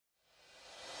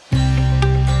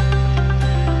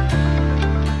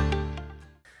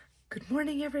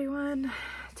Morning, everyone.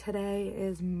 Today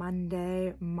is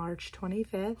Monday, March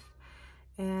 25th,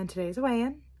 and today's a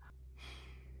weigh-in.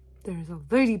 There's a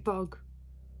ladybug.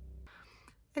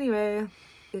 Anyway,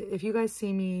 if you guys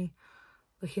see me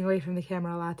looking away from the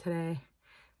camera a lot today,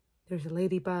 there's a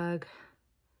ladybug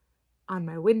on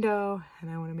my window,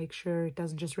 and I want to make sure it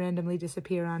doesn't just randomly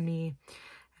disappear on me.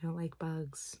 I don't like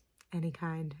bugs, any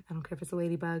kind. I don't care if it's a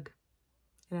ladybug,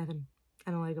 nothing. I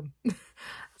don't like them.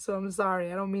 So I'm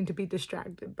sorry. I don't mean to be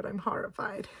distracted, but I'm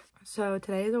horrified. So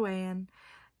today is a weigh-in.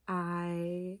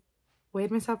 I weighed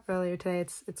myself earlier today.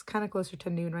 It's kind of closer to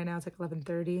noon right now. It's like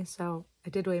 11:30. So I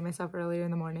did weigh myself earlier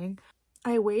in the morning.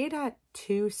 I weighed at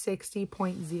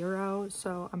 260.0.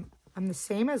 So I'm the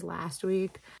same as last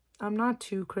week. I'm not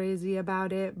too crazy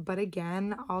about it, but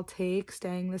again, I'll take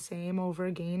staying the same over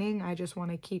gaining. I just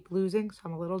want to keep losing, so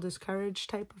I'm a little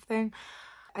discouraged type of thing.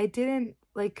 I've been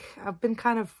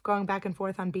kind of going back and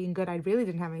forth on being good. I really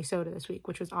didn't have any soda this week,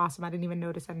 which was awesome. I didn't even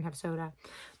notice I didn't have soda,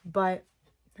 but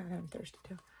I'm thirsty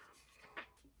too.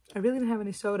 I really didn't have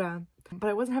any soda, but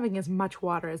I wasn't having as much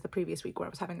water as the previous week where I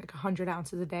was having like 100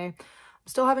 ounces a day. I'm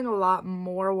still having a lot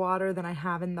more water than I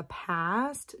have in the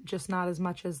past, just not as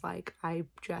much as like I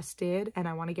just did. And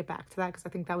I want to get back to that because I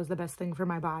think that was the best thing for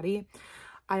my body.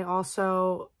 I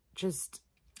also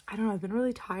I don't know, I've been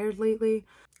really tired lately.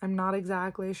 I'm not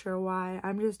exactly sure why.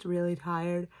 I'm just really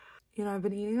tired. You know, I've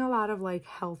been eating a lot of like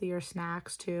healthier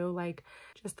snacks too. Like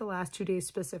just the last 2 days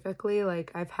specifically,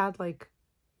 like I've had like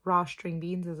raw string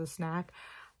beans as a snack.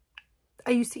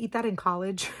 I used to eat that in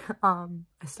college. I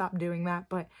stopped doing that,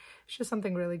 but it's just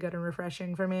something really good and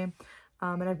refreshing for me.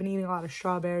 And I've been eating a lot of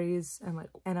strawberries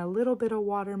and a little bit of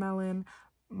watermelon.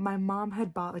 My mom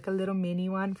had bought like a little mini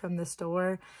one from the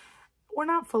store. We're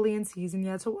not fully in season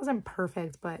yet, so it wasn't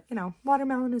perfect, but you know,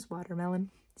 watermelon is watermelon.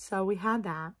 So we had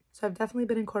that. So I've definitely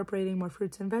been incorporating more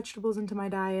fruits and vegetables into my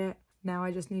diet. Now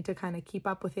I just need to kind of keep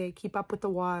up with it, keep up with the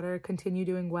water, continue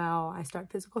doing well. I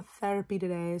start physical therapy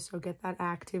today, so get that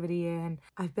activity in.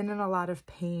 I've been in a lot of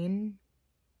pain,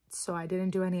 so I didn't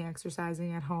do any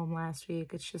exercising at home last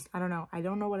week. It's just, I don't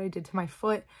know what I did to my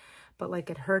foot, but like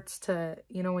it hurts to,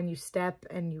 you know, when you step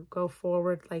and you go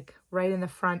forward, like right in the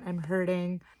front, I'm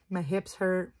hurting. My hips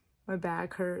hurt, my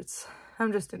back hurts.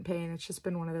 I'm just in pain. It's just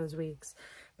been one of those weeks.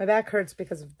 My back hurts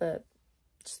because of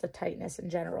just the tightness in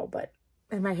general,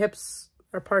 and my hips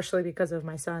are partially because of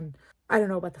my son. I don't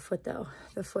know about the foot though.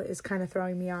 The foot is kind of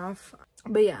throwing me off.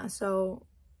 But yeah, so,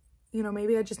 you know,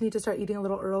 maybe I just need to start eating a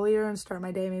little earlier and start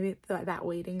my day. Maybe that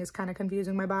waiting is kind of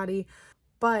confusing my body.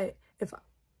 But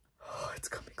it's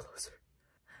coming closer.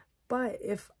 But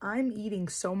if I'm eating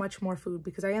so much more food,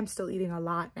 because I am still eating a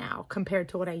lot now compared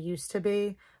to what I used to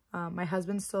be, my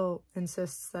husband still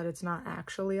insists that it's not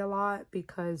actually a lot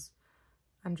because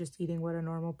I'm just eating what a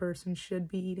normal person should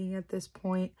be eating at this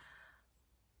point.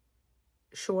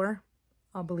 Sure,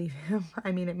 I'll believe him.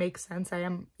 I mean, it makes sense. I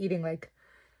am eating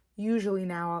usually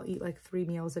now I'll eat like 3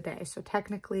 meals a day. So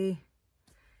technically,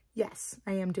 yes,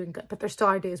 I am doing good. But there still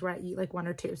are days where I eat like 1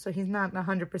 or 2. So he's not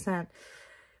 100%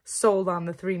 sold on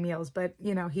the 3 meals, but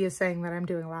you know, he is saying that I'm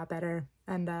doing a lot better.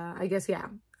 And I guess, yeah,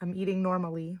 I'm eating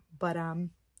normally, but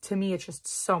to me, it's just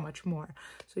so much more.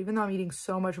 So even though I'm eating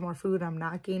so much more food, I'm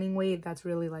not gaining weight. That's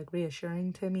really like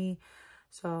reassuring to me.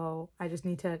 So I just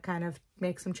need to kind of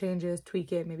make some changes,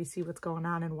 tweak it, maybe see what's going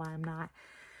on and why I'm not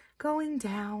going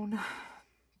down.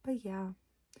 But yeah,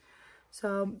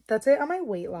 so that's it on my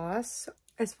weight loss.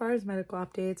 As far as medical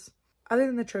updates, other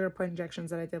than the trigger point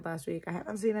injections that I did last week, I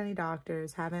haven't seen any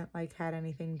doctors, haven't had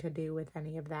anything to do with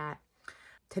any of that.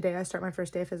 Today I start my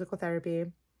first day of physical therapy.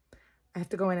 I have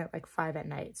to go in at like 5 at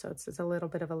night, so it's a little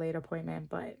bit of a late appointment,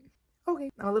 but okay.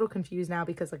 I'm a little confused now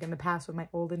because like in the past with my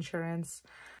old insurance,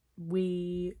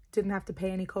 we didn't have to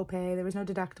pay any copay. There was no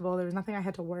deductible. There was nothing I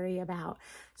had to worry about.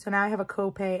 So now I have a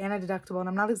copay and a deductible, and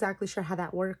I'm not exactly sure how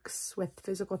that works with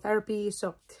physical therapy.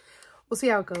 So we'll see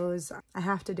how it goes. I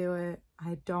have to do it.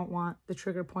 I don't want the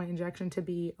trigger point injection to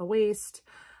be a waste.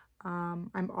 I'm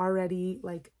already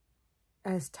like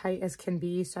as tight as can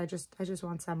be, so I just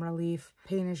want some relief.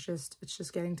 Pain is it's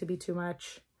just getting to be too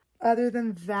much. Other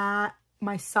than that,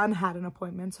 my son had an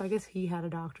appointment, so I guess he had a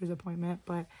doctor's appointment,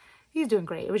 but he's doing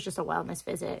great. It was just a wellness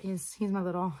visit. He's my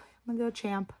little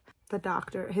champ.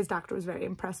 His doctor was very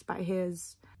impressed by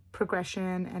his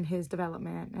progression and his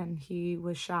development, and he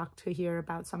was shocked to hear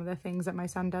about some of the things that my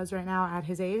son does right now at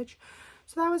his age.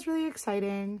 So that was really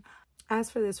exciting. As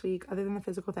for this week, other than the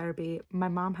physical therapy, my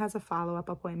mom has a follow-up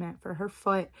appointment for her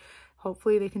foot.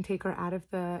 Hopefully they can take her out of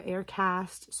the air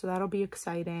cast, so that'll be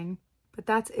exciting. But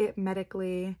that's it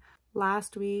medically.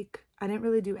 Last week, I didn't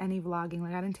really do any vlogging.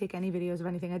 Like, I didn't take any videos of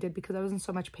anything I did because I was in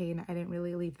so much pain. I didn't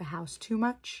really leave the house too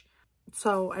much.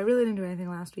 So I really didn't do anything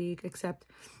last week, except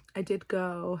I did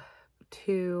go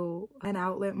to an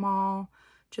outlet mall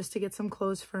just to get some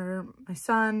clothes for my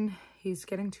son. He's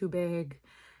getting too big.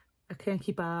 I can't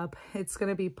keep up. It's going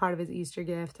to be part of his Easter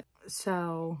gift.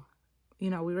 So, you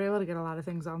know, we were able to get a lot of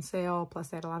things on sale. Plus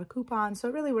they had a lot of coupons. So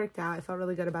it really worked out. I felt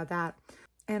really good about that.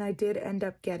 And I did end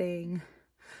up getting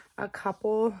a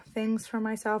couple things for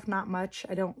myself. Not much.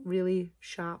 I don't really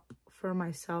shop for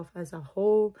myself as a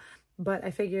whole. But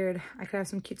I figured I could have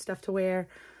some cute stuff to wear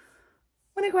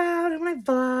when I go out and when I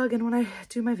vlog and when I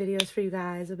do my videos for you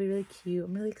guys. It'll be really cute.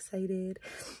 I'm really excited.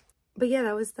 But yeah,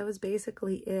 that was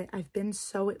basically it. I've been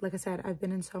so, like I said, I've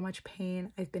been in so much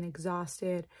pain. I've been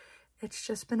exhausted. It's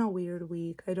just been a weird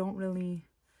week. I don't really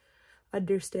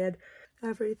understand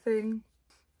everything.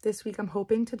 This week I'm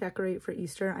hoping to decorate for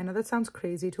Easter. I know that sounds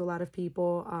crazy to a lot of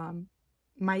people.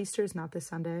 My Easter is not this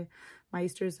Sunday. My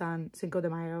Easter is on Cinco de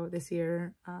Mayo this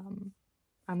year.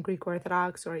 I'm Greek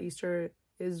Orthodox, so our Easter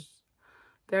is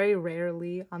very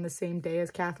rarely on the same day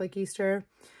as Catholic Easter.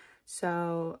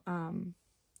 So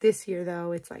this year,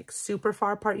 though, it's like super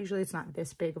far apart. Usually it's not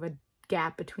this big of a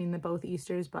gap between the both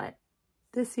Easters, but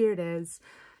this year it is.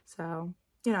 So,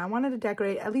 you know, I wanted to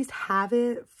decorate, at least have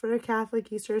it for a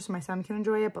Catholic Easter so my son can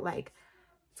enjoy it, but like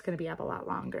it's going to be up a lot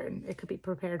longer and it could be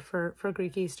prepared for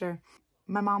Greek Easter.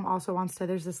 My mom also wants to,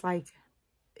 there's this like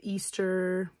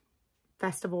Easter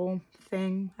festival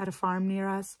thing at a farm near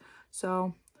us.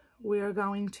 So we are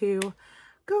going to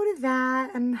go to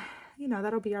that and, you know,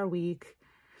 that'll be our week.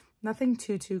 Nothing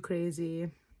too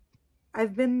crazy.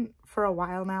 I've been for a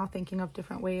while now thinking of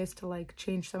different ways to like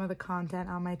change some of the content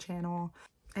on my channel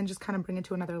and just kind of bring it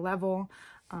to another level.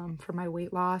 For my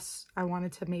weight loss, I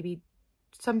wanted to maybe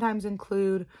sometimes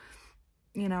include,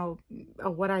 you know,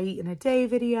 a what I eat in a day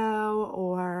video,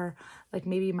 or like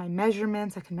maybe my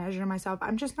measurements. I can measure myself.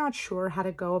 I'm just not sure how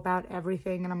to go about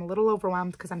everything, and I'm a little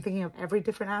overwhelmed because I'm thinking of every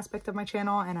different aspect of my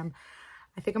channel, and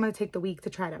I think I'm going to take the week to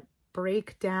try to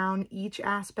break down each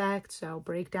aspect. So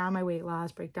break down my weight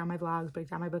loss, break down my vlogs, break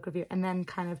down my book review, and then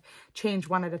kind of change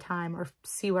one at a time or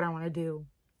see what I want to do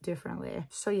differently.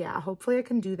 So yeah, hopefully I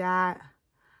can do that.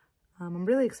 I'm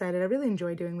really excited. I really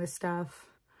enjoy doing this stuff.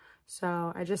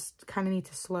 So I just kind of need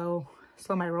to slow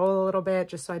my roll a little bit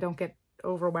just so I don't get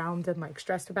overwhelmed and like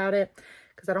stressed about it,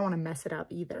 because I don't want to mess it up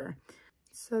either.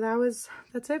 So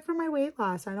that's it for my weight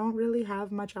loss. I don't really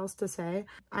have much else to say.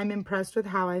 I'm impressed with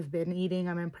how I've been eating.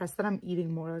 I'm impressed that I'm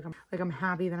eating more. I'm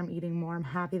happy that I'm eating more. I'm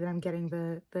happy that I'm getting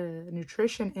the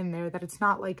nutrition in there, that it's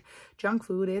not like junk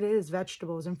food. It is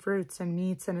vegetables and fruits and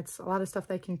meats, and it's a lot of stuff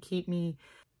that can keep me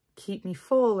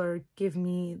full or give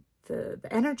me the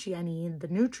energy I need, the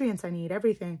nutrients I need,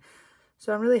 everything.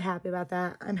 So I'm really happy about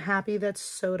that. I'm happy that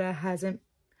soda hasn't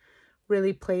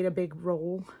really played a big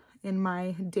role in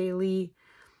my daily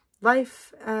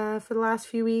life for the last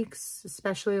few weeks,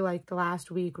 especially like the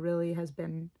last week really has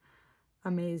been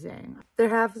amazing. There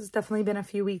has definitely been a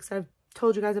few weeks I've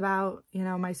told you guys about, you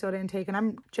know, my soda intake, and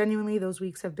I'm genuinely, those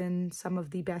weeks have been some of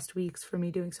the best weeks for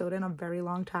me doing soda in a very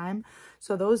long time.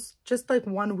 So those, just like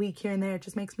 1 week here and there, it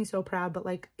just makes me so proud, but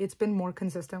like it's been more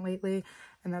consistent lately,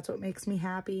 and that's what makes me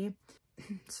happy.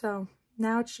 So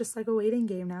now it's just like a waiting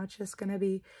game. Now it's just gonna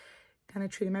be kind of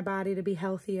treating my body to be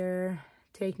healthier,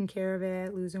 taking care of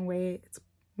it, losing weight. It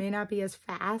may not be as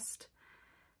fast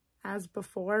as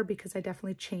before because I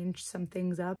definitely changed some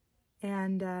things up,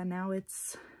 and now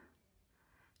it's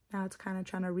kind of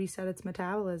trying to reset its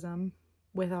metabolism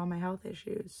with all my health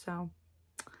issues. So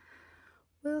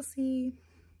we'll see.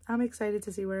 I'm excited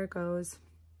to see where it goes.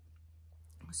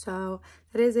 So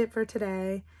that is it for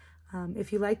today.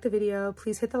 If you liked the video,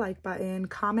 please hit the like button.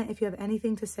 Comment if you have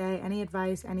anything to say, any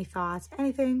advice, any thoughts,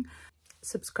 anything.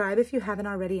 Subscribe if you haven't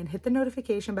already, and hit the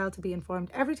notification bell to be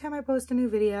informed every time I post a new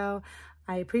video.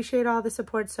 I appreciate all the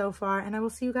support so far, and I will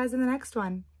see you guys in the next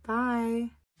one.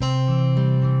 Bye.